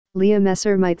Leah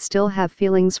Messer might still have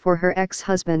feelings for her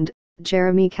ex-husband,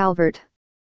 Jeremy Calvert.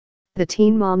 The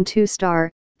Teen Mom 2 star,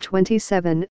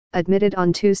 27, admitted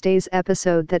on Tuesday's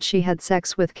episode that she had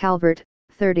sex with Calvert,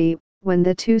 30, when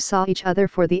the two saw each other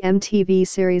for the MTV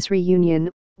series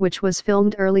reunion, which was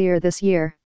filmed earlier this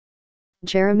year.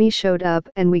 Jeremy showed up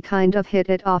and we kind of hit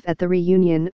it off at the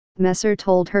reunion, Messer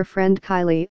told her friend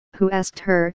Kylie, who asked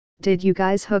her, "Did you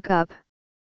guys hook up?"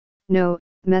 "No,"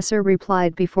 Messer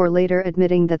replied before later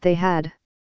admitting that they had.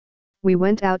 "We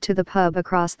went out to the pub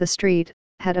across the street,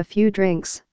 had a few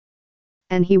drinks.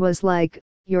 And he was like,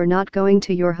 'You're not going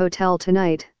to your hotel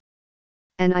tonight.'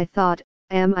 And I thought,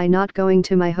 am I not going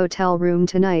to my hotel room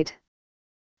tonight?"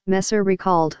 Messer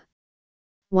recalled.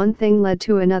 "One thing led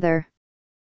to another,"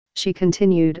 she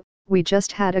continued, "we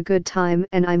just had a good time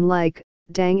and I'm like,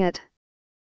 dang it.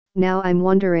 Now I'm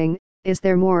wondering, is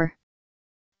there more?"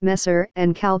 Messer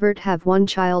and Calvert have one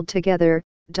child together,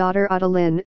 daughter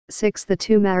Adeline, 6. The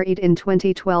two married in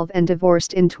 2012 and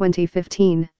divorced in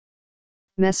 2015.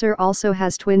 Messer also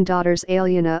has twin daughters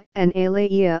Aliana and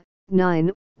Leah,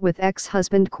 9, with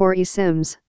ex-husband Corey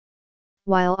Sims.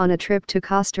 While on a trip to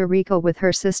Costa Rica with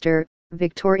her sister,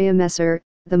 Victoria Messer,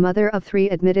 the mother of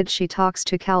 3 admitted she talks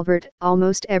to Calvert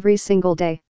almost every single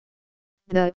day.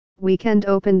 The weekend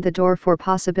opened the door for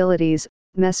possibilities,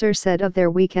 Messer said of their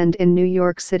weekend in New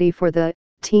York City for the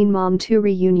Teen Mom 2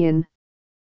 reunion.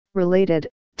 Related,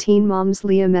 Teen Mom's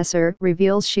Leah Messer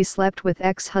reveals she slept with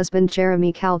ex-husband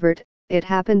Jeremy Calvert. "It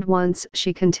happened once,"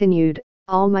 she continued,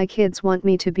 "all my kids want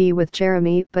me to be with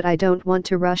Jeremy but I don't want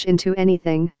to rush into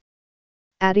anything.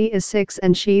 Addie is 6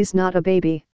 and she's not a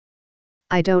baby.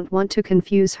 I don't want to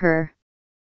confuse her.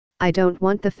 I don't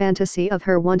want the fantasy of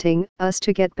her wanting us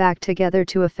to get back together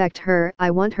to affect her.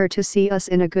 I want her to see us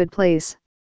in a good place."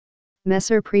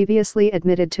 Messer previously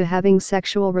admitted to having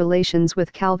sexual relations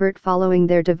with Calvert following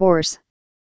their divorce.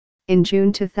 In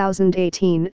June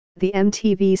 2018, the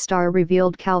MTV star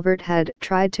revealed Calvert had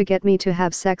tried to get me to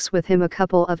have sex with him a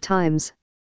couple of times.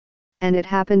 "And it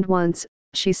happened once,"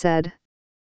 she said.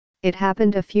 "It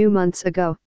happened a few months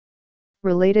ago."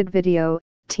 Related video,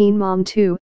 Teen Mom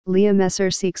 2, Leah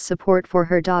Messer seeks support for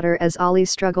her daughter as Ollie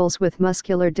struggles with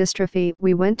muscular dystrophy.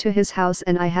 "We went to his house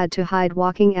and I had to hide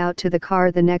walking out to the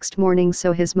car the next morning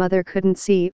so his mother couldn't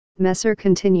see," Messer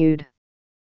continued.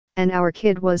 "And our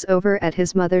kid was over at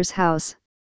his mother's house."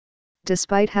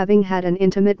 Despite having had an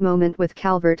intimate moment with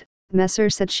Calvert,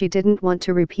 Messer said she didn't want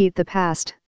to repeat the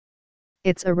past.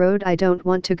 "It's a road I don't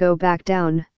want to go back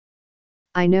down.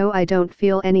 I know I don't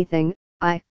feel anything,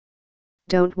 I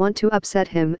don't want to upset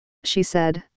him," she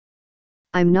said.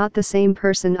 "I'm not the same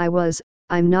person I was,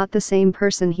 I'm not the same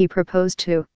person he proposed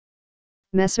to."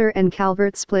 Messer and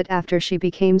Calvert split after she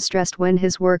became stressed when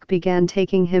his work began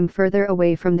taking him further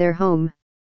away from their home.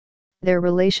 Their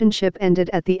relationship ended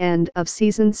at the end of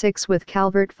season 6 with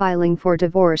Calvert filing for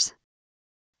divorce.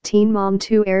 Teen Mom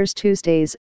 2 airs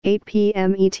Tuesdays, 8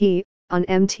 p.m. ET, on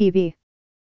MTV.